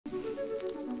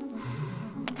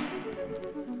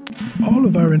all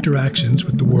of our interactions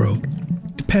with the world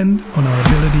depend on our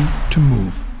ability to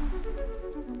move.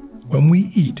 When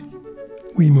we eat,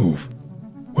 we move.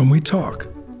 When we talk,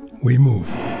 we move.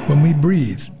 When we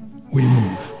breathe, we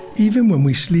move. Even when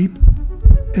we sleep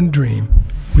and dream,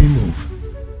 we move.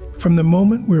 From the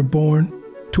moment we're born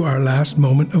to our last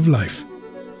moment of life,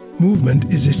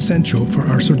 movement is essential for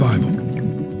our survival.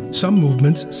 Some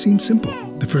movements seem simple,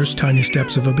 the first tiny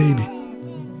steps of a baby,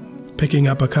 picking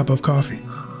up a cup of coffee,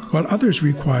 while others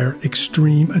require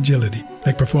extreme agility,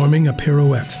 like performing a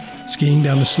pirouette, skiing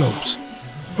down the slopes,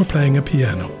 or playing a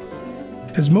piano.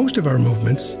 As most of our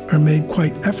movements are made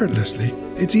quite effortlessly,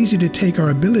 it's easy to take our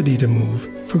ability to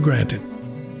move for granted.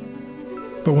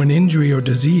 But when injury or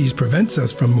disease prevents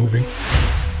us from moving,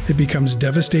 it becomes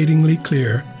devastatingly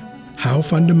clear how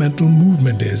fundamental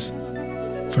movement is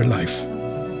for life.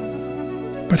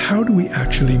 But how do we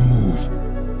actually move?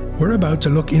 We're about to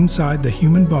look inside the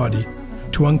human body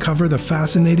to uncover the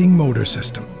fascinating motor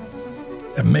system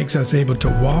that makes us able to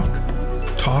walk,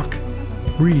 talk,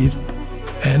 breathe,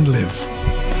 and live.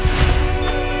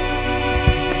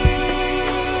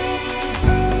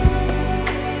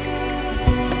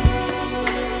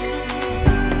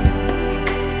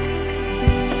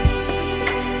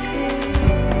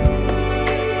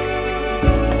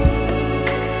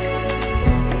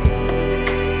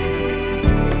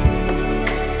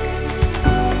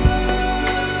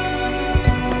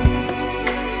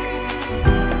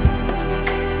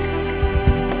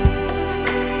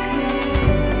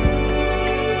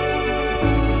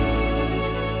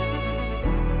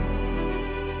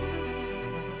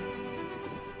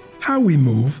 How we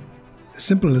move, as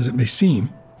simple as it may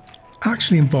seem,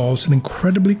 actually involves an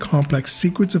incredibly complex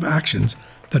sequence of actions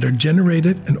that are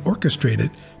generated and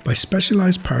orchestrated by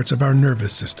specialized parts of our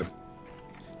nervous system,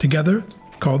 together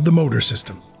called the motor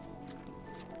system.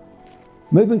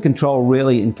 Movement control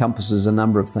really encompasses a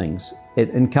number of things. It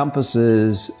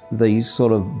encompasses the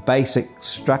sort of basic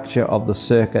structure of the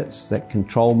circuits that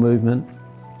control movement,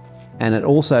 and it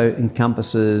also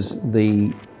encompasses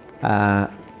the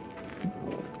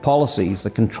policies, the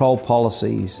control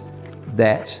policies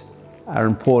that are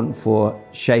important for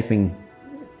shaping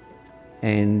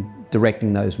and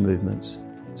directing those movements.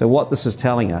 So what this is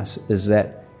telling us is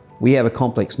that we have a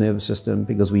complex nervous system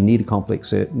because we need a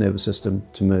complex nervous system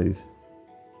to move.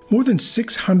 More than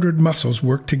 600 muscles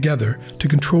work together to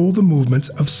control the movements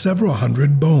of several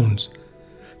hundred bones.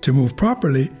 To move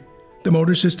properly, the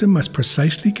motor system must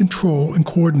precisely control and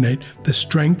coordinate the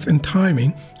strength and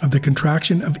timing of the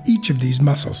contraction of each of these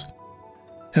muscles.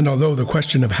 And although the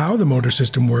question of how the motor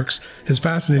system works has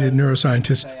fascinated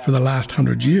neuroscientists for the last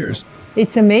 100 years,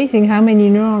 it's amazing how many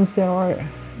neurons there are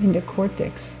in the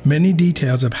cortex. Many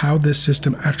details of how this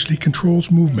system actually controls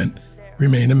movement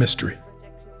remain a mystery.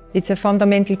 It's a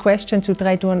fundamental question to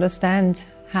try to understand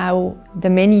how the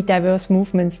many diverse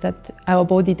movements that our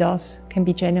body does can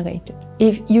be generated.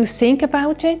 If you think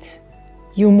about it,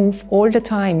 you move all the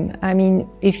time. I mean,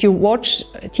 if you watch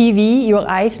TV, your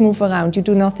eyes move around, you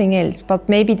do nothing else. But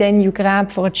maybe then you grab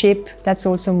for a chip, that's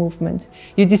also movement.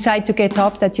 You decide to get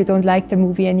up that you don't like the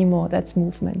movie anymore, that's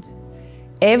movement.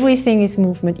 Everything is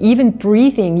movement. Even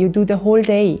breathing, you do the whole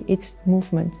day, it's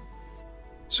movement.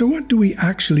 So what do we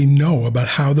actually know about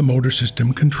how the motor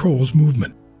system controls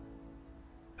movement?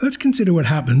 Let's consider what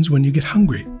happens when you get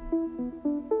hungry.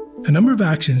 A number of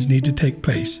actions need to take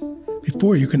place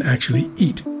before you can actually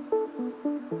eat.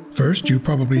 First, you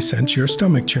probably sense your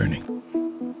stomach churning.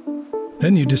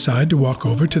 Then you decide to walk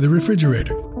over to the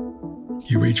refrigerator.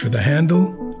 You reach for the handle,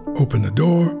 open the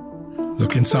door,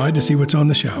 look inside to see what's on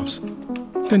the shelves.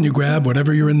 Then you grab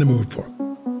whatever you're in the mood for.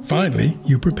 Finally,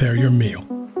 you prepare your meal.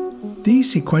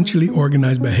 These sequentially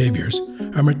organized behaviors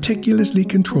are meticulously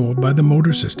controlled by the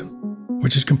motor system,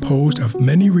 which is composed of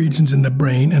many regions in the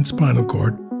brain and spinal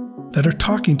cord that are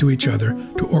talking to each other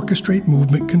to orchestrate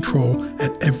movement control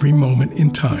at every moment in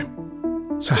time.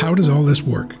 So how does all this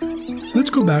work?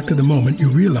 Let's go back to the moment you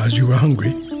realized you were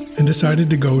hungry and decided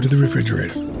to go to the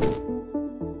refrigerator.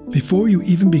 Before you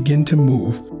even begin to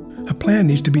move, a plan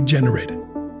needs to be generated.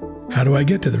 How do I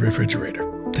get to the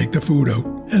refrigerator, take the food out,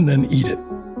 and then eat it?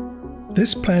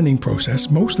 This planning process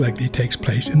most likely takes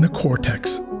place in the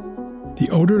cortex, the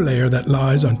outer layer that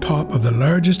lies on top of the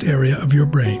largest area of your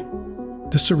brain,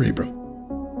 the cerebrum.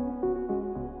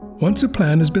 Once a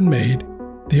plan has been made,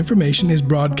 the information is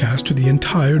broadcast to the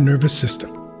entire nervous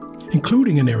system,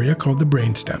 including an area called the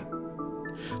brainstem.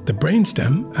 The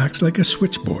brainstem acts like a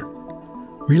switchboard,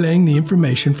 relaying the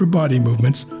information for body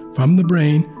movements from the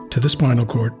brain to the spinal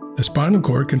cord. The spinal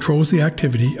cord controls the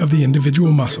activity of the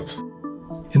individual muscles.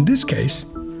 In this case,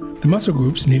 the muscle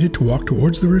groups needed to walk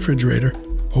towards the refrigerator,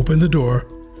 open the door,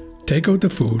 take out the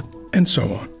food, and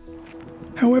so on.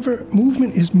 However,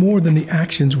 movement is more than the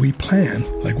actions we plan,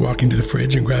 like walking to the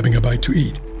fridge and grabbing a bite to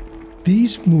eat.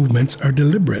 These movements are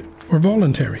deliberate or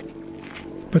voluntary.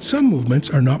 But some movements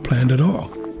are not planned at all.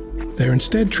 They are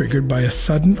instead triggered by a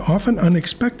sudden, often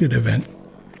unexpected event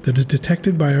that is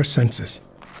detected by our senses.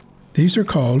 These are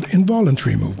called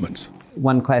involuntary movements.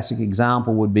 One classic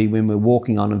example would be when we're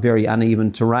walking on a very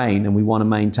uneven terrain and we want to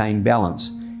maintain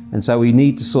balance. And so we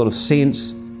need to sort of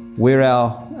sense where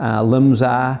our limbs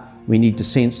are. We need to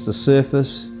sense the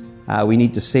surface. We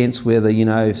need to sense whether,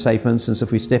 say for instance,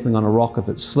 if we're stepping on a rock, if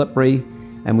it's slippery.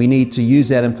 And we need to use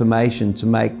that information to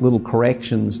make little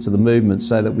corrections to the movement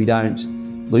so that we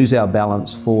don't lose our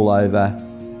balance, fall over,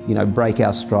 break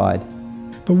our stride.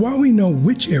 But while we know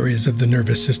which areas of the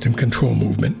nervous system control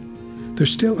movement,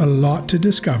 there's still a lot to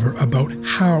discover about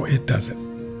how it does it.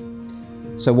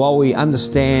 So while we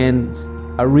understand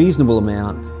a reasonable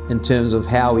amount in terms of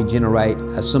how we generate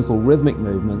a simple rhythmic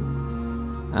movement,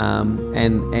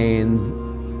 and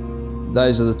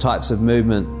those are the types of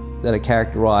movement that are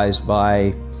characterized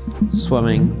by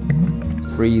swimming,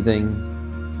 breathing,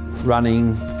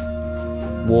 running,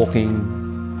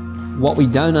 walking. What we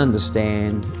don't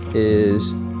understand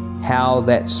is how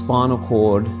that spinal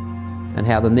cord and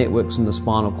how the networks in the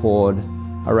spinal cord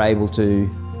are able to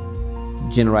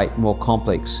generate more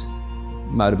complex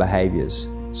motor behaviors.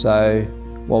 So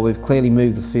while we've clearly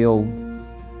moved the field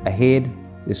ahead,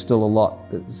 there's still a lot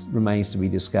that remains to be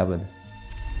discovered.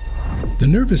 The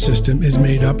nervous system is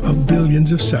made up of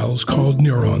billions of cells called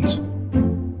neurons.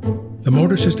 The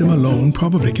motor system alone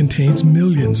probably contains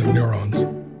millions of neurons,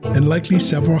 and likely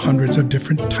several hundreds of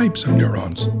different types of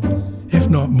neurons, if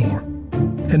not more.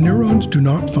 And neurons do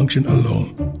not function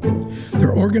alone.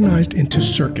 They're organized into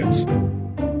circuits,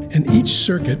 and each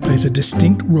circuit plays a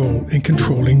distinct role in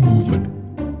controlling movement,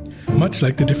 much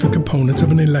like the different components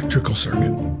of an electrical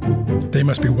circuit. They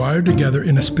must be wired together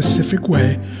in a specific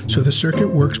way so the circuit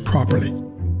works properly.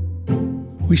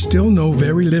 We still know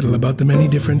very little about the many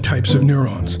different types of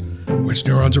neurons, which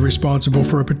neurons are responsible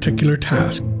for a particular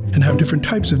task, and how different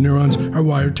types of neurons are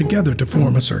wired together to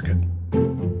form a circuit.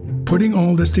 Putting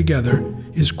all this together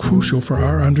is crucial for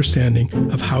our understanding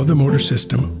of how the motor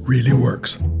system really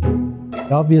works.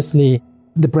 Obviously,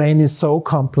 the brain is so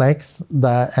complex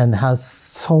and has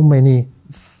so many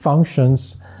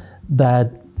functions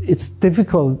that it's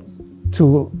difficult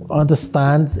to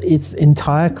understand its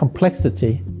entire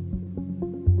complexity.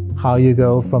 How you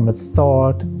go from a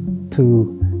thought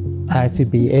to actually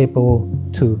be able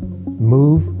to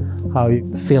move, how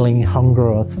feeling hunger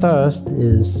or thirst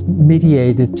is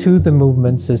mediated to the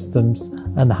movement systems,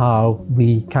 and how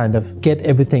we kind of get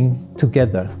everything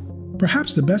together.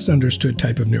 Perhaps the best understood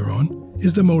type of neuron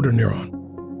is the motor neuron.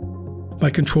 By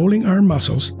controlling our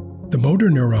muscles, the motor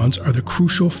neurons are the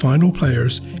crucial final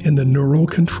players in the neural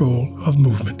control of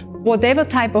movement. Whatever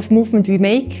type of movement we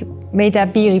make, may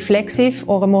that be reflexive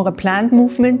or a more planned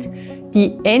movement,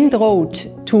 the end road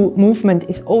to movement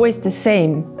is always the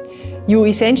same. You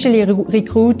essentially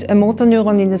recruit a motor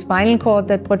neuron in the spinal cord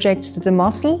that projects to the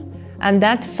muscle, and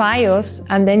that fires,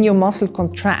 and then your muscle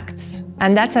contracts.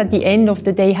 And that's at the end of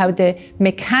the day how the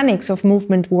mechanics of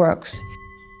movement works.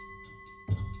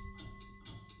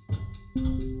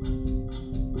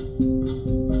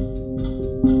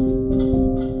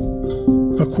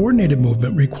 But coordinated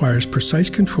movement requires precise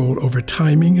control over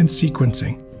timing and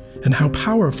sequencing, and how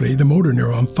powerfully the motor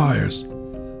neuron fires.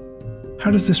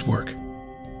 How does this work?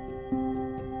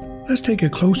 Let's take a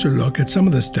closer look at some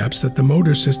of the steps that the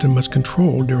motor system must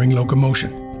control during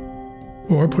locomotion.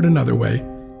 Or put another way,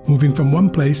 moving from one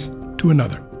place to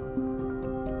another.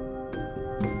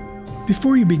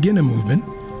 Before you begin a movement,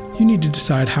 you need to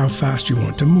decide how fast you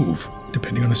want to move,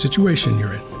 depending on the situation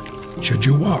you're in. Should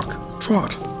you walk,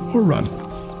 trot, or run?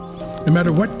 No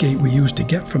matter what gait we use to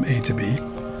get from A to B,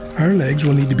 our legs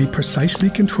will need to be precisely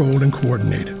controlled and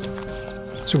coordinated.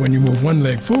 So when you move one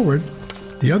leg forward,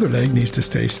 the other leg needs to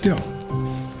stay still.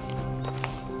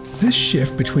 This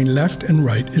shift between left and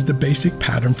right is the basic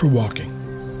pattern for walking.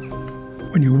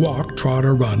 When you walk, trot,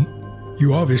 or run,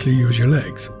 you obviously use your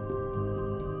legs.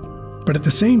 But at the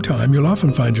same time, you'll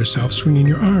often find yourself swinging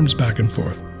your arms back and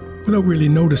forth without really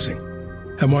noticing.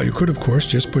 And while you could, of course,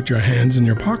 just put your hands in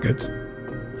your pockets,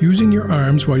 using your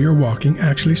arms while you're walking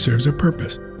actually serves a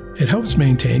purpose. It helps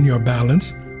maintain your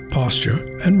balance,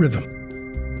 posture, and rhythm.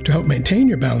 To help maintain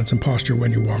your balance and posture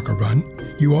when you walk or run,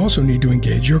 you also need to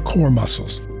engage your core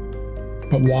muscles.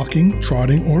 But walking,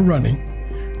 trotting, or running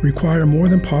require more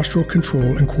than postural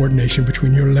control and coordination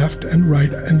between your left and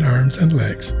right and arms and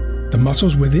legs. The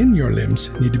muscles within your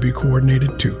limbs need to be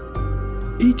coordinated too.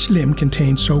 Each limb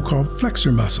contains so-called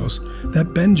flexor muscles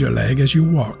that bend your leg as you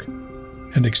walk,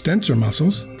 and extensor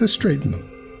muscles that straighten them.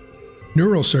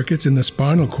 Neural circuits in the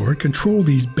spinal cord control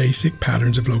these basic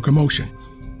patterns of locomotion,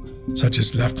 such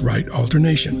as left-right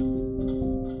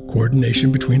alternation,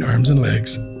 coordination between arms and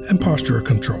legs, and postural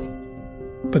control.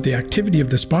 But the activity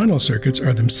of the spinal circuits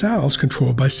are themselves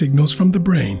controlled by signals from the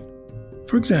brain.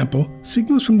 For example,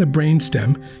 signals from the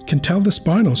brainstem can tell the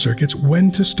spinal circuits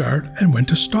when to start and when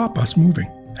to stop us moving,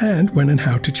 and when and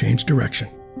how to change direction.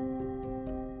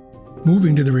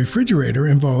 Moving to the refrigerator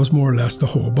involves more or less the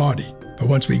whole body, but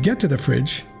once we get to the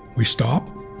fridge, we stop,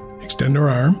 extend our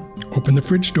arm, open the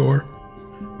fridge door,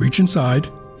 reach inside,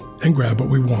 and grab what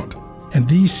we want. And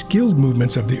these skilled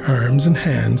movements of the arms and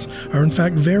hands are in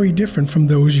fact very different from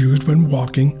those used when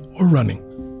walking or running.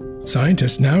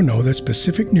 Scientists now know that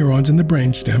specific neurons in the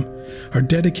brainstem are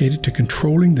dedicated to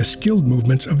controlling the skilled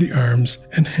movements of the arms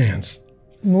and hands.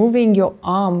 Moving your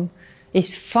arm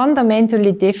is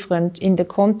fundamentally different in the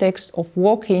context of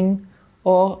walking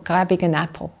or grabbing an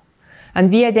apple.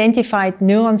 And we identified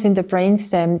neurons in the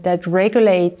brainstem that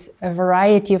regulate a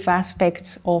variety of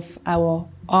aspects of our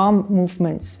arm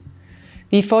movements.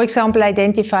 We, for example,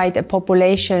 identified a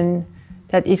population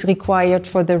that is required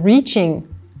for the reaching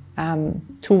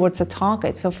towards a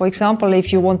target. So, for example,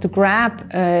 if you want to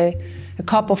grab a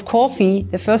cup of coffee,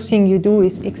 the first thing you do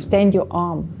is extend your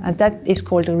arm, and that is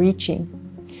called a reaching.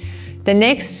 The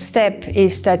next step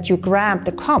is that you grab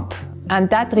the cup, and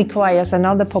that requires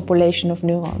another population of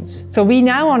neurons. So we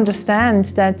now understand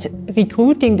that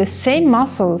recruiting the same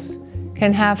muscles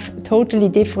can have totally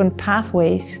different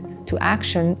pathways to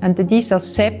action, and that these are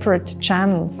separate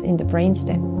channels in the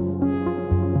brainstem.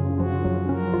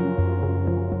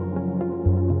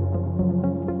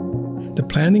 The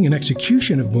planning and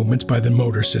execution of movements by the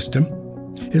motor system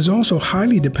is also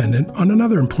highly dependent on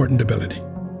another important ability,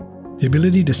 the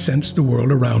ability to sense the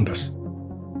world around us.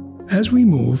 As we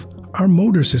move, our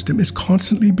motor system is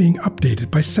constantly being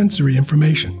updated by sensory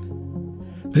information.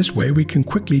 This way we can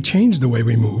quickly change the way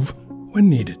we move when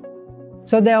needed.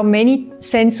 So there are many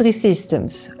sensory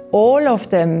systems. All of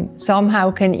them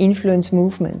somehow can influence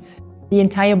movements. The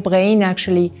entire brain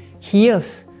actually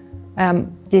hears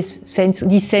these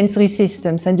sensory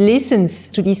systems and listens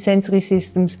to these sensory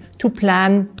systems to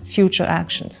plan future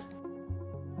actions.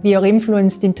 We are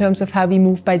influenced in terms of how we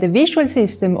move by the visual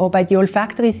system or by the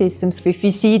olfactory systems. If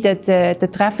we see that the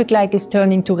traffic light is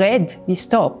turning to red, we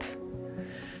stop.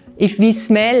 If we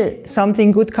smell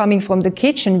something good coming from the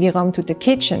kitchen, we run to the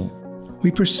kitchen. We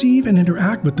perceive and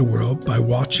interact with the world by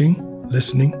watching,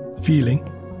 listening, feeling,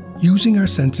 using our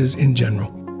senses in general.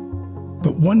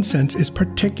 But one sense is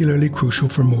particularly crucial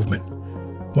for movement,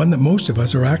 one that most of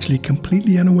us are actually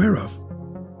completely unaware of.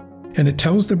 And it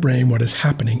tells the brain what is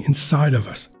happening inside of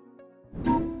us.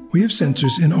 We have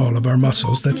sensors in all of our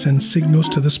muscles that send signals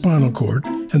to the spinal cord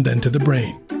and then to the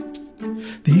brain.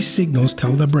 These signals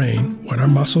tell the brain what our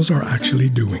muscles are actually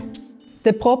doing.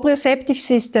 The proprioceptive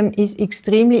system is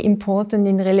extremely important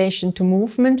in relation to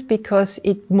movement because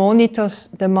it monitors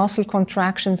the muscle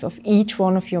contractions of each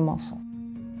one of your muscles.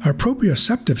 Our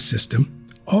proprioceptive system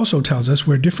also tells us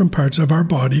where different parts of our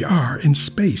body are in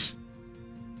space.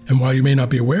 And while you may not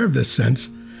be aware of this sense,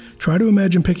 try to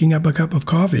imagine picking up a cup of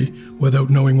coffee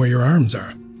without knowing where your arms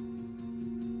are.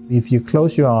 If you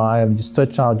close your eye and you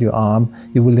stretch out your arm,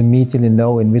 you will immediately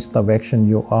know in which direction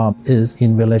your arm is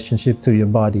in relationship to your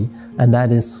body. And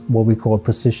that is what we call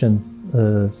precision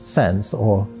sense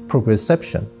or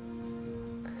proprioception.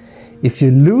 If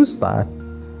you lose that,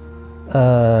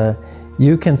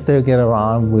 you can still get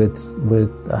around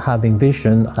with having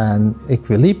vision and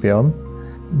equilibrium.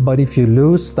 But if you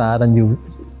lose that and you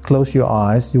close your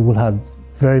eyes, you will have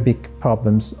very big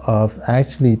problems of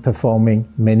actually performing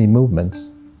many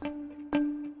movements.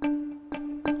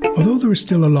 Although there is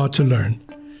still a lot to learn,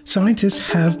 scientists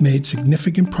have made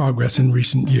significant progress in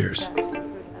recent years.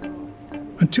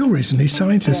 Until recently,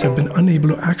 scientists have been unable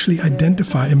to actually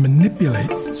identify and manipulate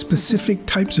specific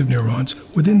types of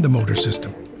neurons within the motor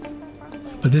system.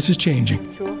 But this is changing,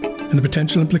 and the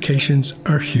potential implications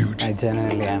are huge. I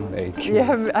genuinely am very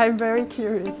curious. Yeah, I'm very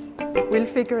curious. We'll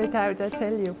figure it out, I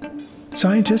tell you.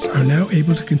 Scientists are now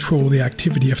able to control the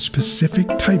activity of specific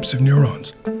types of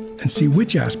neurons and see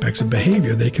which aspects of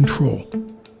behavior they control.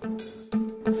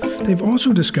 They've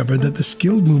also discovered that the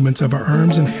skilled movements of our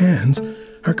arms and hands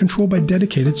are controlled by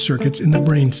dedicated circuits in the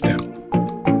brainstem.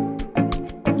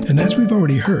 And as we've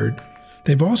already heard,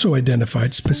 they've also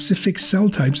identified specific cell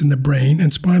types in the brain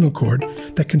and spinal cord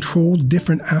that control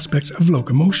different aspects of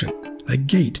locomotion, like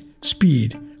gait,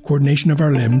 speed, coordination of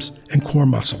our limbs, and core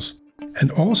muscles, and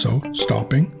also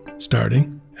stopping,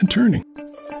 starting, and turning.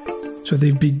 so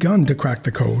they've begun to crack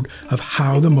the code of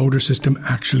how the motor system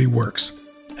actually works.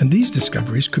 And these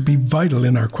discoveries could be vital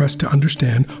in our quest to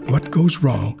understand what goes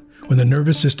wrong when the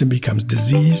nervous system becomes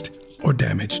diseased or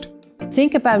damaged.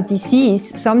 Think about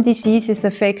disease. Some diseases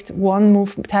affect one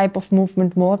type of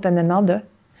movement more than another.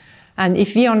 And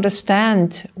if we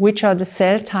understand which are the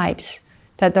cell types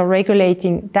that are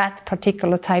regulating that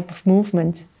particular type of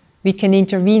movement, we can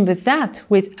intervene with that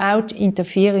without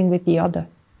interfering with the other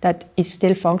that is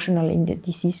still functional in the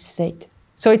disease state.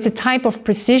 So it's a type of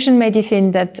precision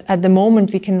medicine that at the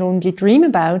moment we can only dream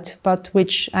about, but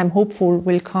which I'm hopeful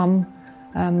will come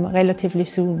relatively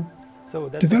soon.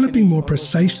 Developing more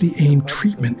precisely aimed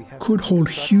treatment could hold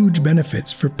huge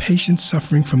benefits for patients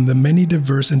suffering from the many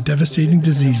diverse and devastating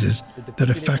diseases that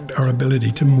affect our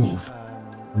ability to move.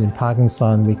 In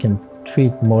Parkinson, we can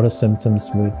treat motor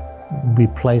symptoms with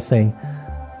replacing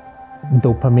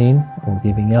dopamine or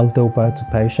giving L-Dopa to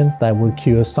patients. That will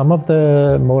cure some of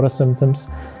the motor symptoms,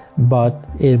 but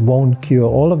it won't cure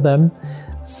all of them.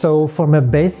 So from a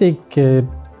basic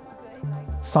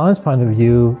science point of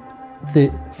view,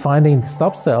 finding the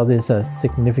stop cells is a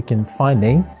significant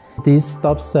finding. These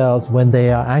stop cells, when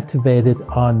they are activated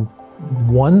on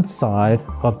one side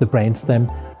of the brainstem,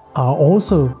 are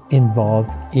also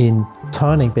involved in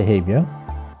turning behavior.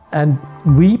 And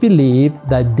we believe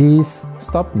that these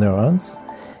stop neurons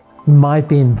might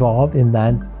be involved in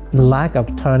that lack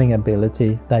of turning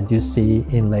ability that you see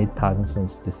in late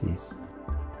Parkinson's disease.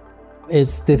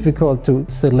 It's difficult to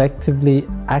selectively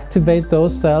activate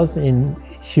those cells in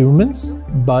humans,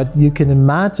 but you can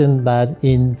imagine that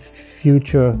in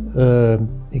future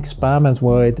experiments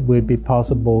where it will be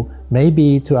possible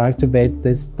maybe to activate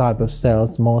this type of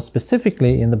cells more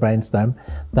specifically in the brainstem,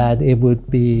 that it would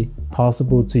be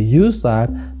possible to use that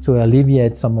to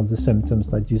alleviate some of the symptoms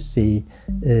that you see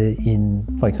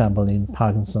for example, in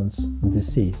Parkinson's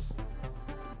disease.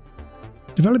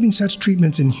 Developing such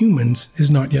treatments in humans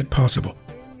is not yet possible.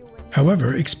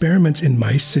 However, experiments in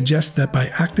mice suggest that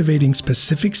by activating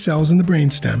specific cells in the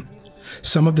brainstem,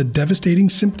 some of the devastating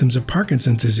symptoms of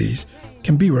Parkinson's disease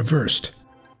can be reversed.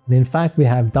 In fact, we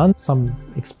have done some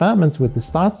experiments with the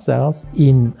start cells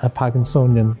in a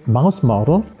Parkinsonian mouse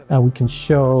model, and we can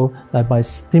show that by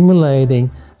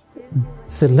stimulating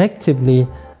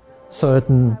selectively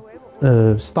certain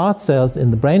start cells in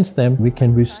the brainstem, we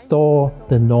can restore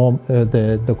the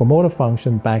locomotor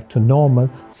function back to normal.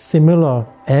 Similar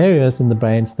areas in the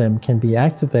brainstem can be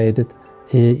activated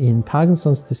in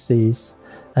Parkinson's disease,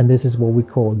 and this is what we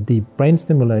call deep brain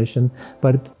stimulation.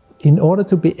 But in order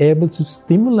to be able to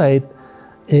stimulate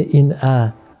in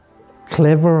a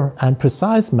clever and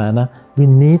precise manner, we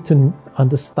need to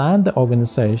understand the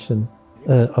organization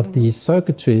of these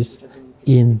circuitries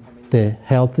in the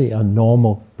healthy and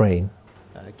normal brain,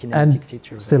 and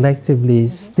selectively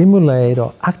stimulate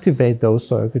or activate those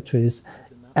circuitries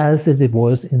as it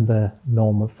was in the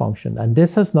normal function. And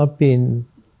this has not been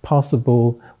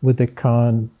possible with the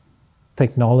current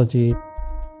technology.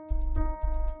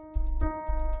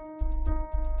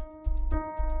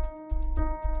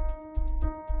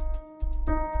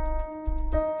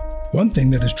 One thing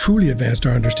that has truly advanced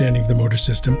our understanding of the motor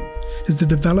system is the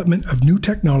development of new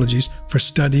technologies for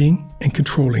studying and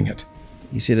controlling it.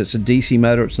 You said it's a DC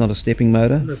motor, it's not a stepping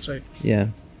motor? That's right. Yeah.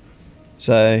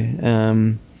 So,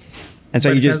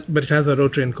 but it has a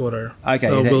rotary encoder, okay,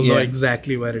 so we'll know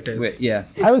exactly where it is. Yeah.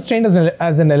 I was trained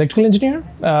as an electrical engineer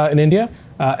in India,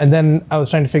 and then I was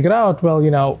trying to figure out, well,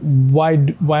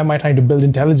 why am I trying to build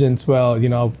intelligence? Well,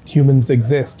 humans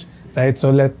exist. Right,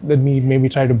 so let me maybe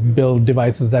try to build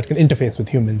devices that can interface with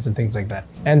humans and things like that.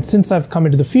 And since I've come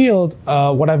into the field,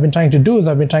 what I've been trying to do is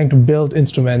I've been trying to build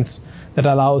instruments that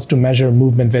allow us to measure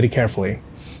movement very carefully.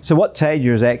 So what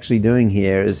Teja is actually doing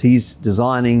here is he's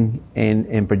designing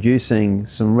and producing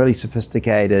some really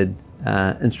sophisticated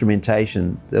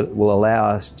instrumentation that will allow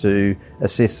us to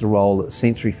assess the role that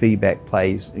sensory feedback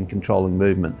plays in controlling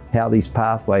movement, how these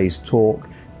pathways talk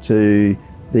to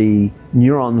the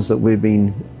neurons that we've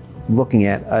been looking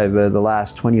at over the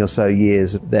last 20 or so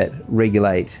years that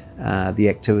regulate the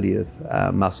activity of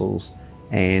muscles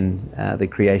and the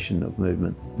creation of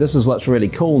movement. This is what's really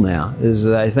cool now,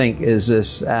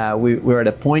 we're at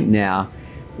a point now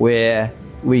where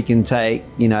we can take,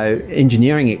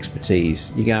 engineering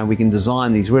expertise, we can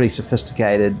design these really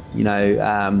sophisticated,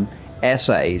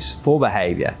 assays for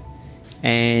behavior.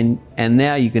 And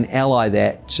now you can ally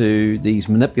that to these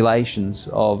manipulations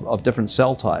of different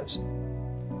cell types.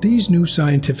 These new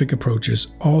scientific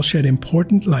approaches all shed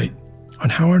important light on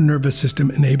how our nervous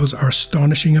system enables our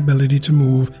astonishing ability to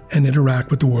move and interact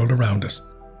with the world around us.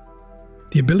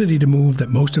 The ability to move that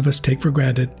most of us take for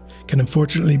granted can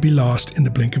unfortunately be lost in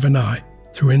the blink of an eye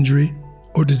through injury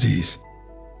or disease.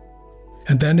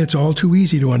 And then it's all too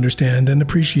easy to understand and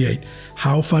appreciate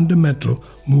how fundamental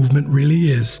movement really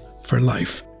is for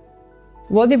life.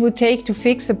 What it would take to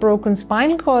fix a broken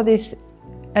spinal cord is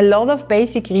a lot of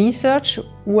basic research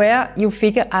where you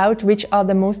figure out which are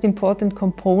the most important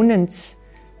components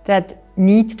that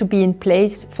need to be in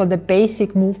place for the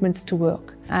basic movements to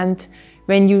work. And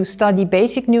when you study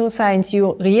basic neuroscience,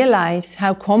 you realize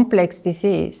how complex this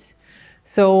is.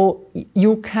 So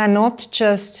you cannot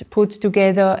just put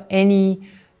together any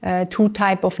two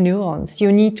types of neurons.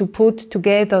 You need to put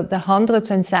together the hundreds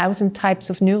and thousands types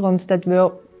of neurons that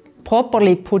were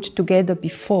properly put together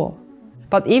before.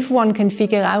 But if one can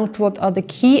figure out what are the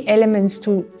key elements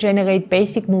to generate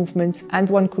basic movements and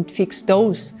one could fix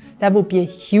those, that would be a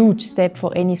huge step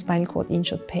for any spinal cord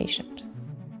injured patient.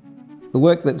 The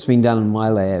work that's been done in my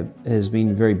lab has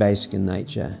been very basic in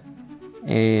nature,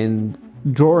 and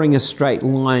drawing a straight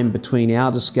line between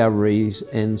our discoveries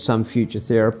and some future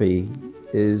therapy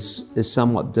is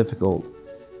somewhat difficult.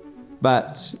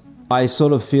 But I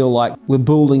sort of feel like we're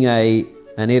building an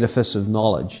edifice of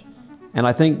knowledge. And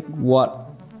I think what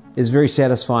is very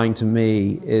satisfying to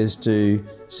me is to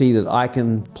see that I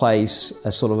can place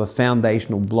a sort of a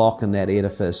foundational block in that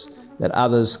edifice that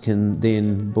others can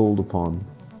then build upon.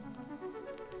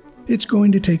 It's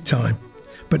going to take time,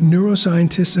 but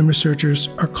neuroscientists and researchers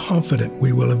are confident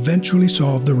we will eventually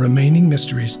solve the remaining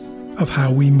mysteries of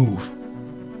how we move,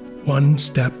 one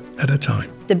step at a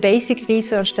time. The basic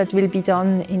research that will be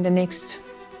done in the next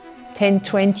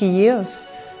 10-20 years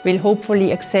will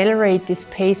hopefully accelerate this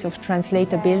pace of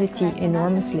translatability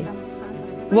enormously.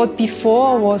 What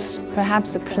before was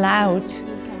perhaps a cloud,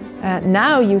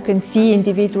 now you can see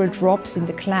individual drops in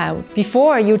the cloud.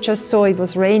 Before you just saw it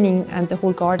was raining and the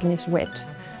whole garden is wet.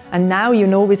 And now you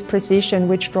know with precision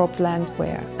which drop land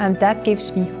where. And that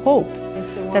gives me hope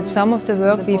that some of the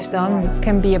work we've done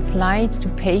can be applied to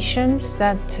patients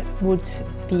that would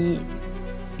be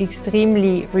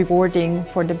extremely rewarding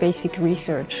for the basic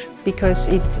research, because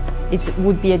it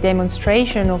would be a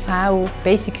demonstration of how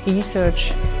basic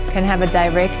research can have a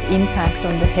direct impact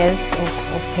on the health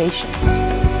of patients.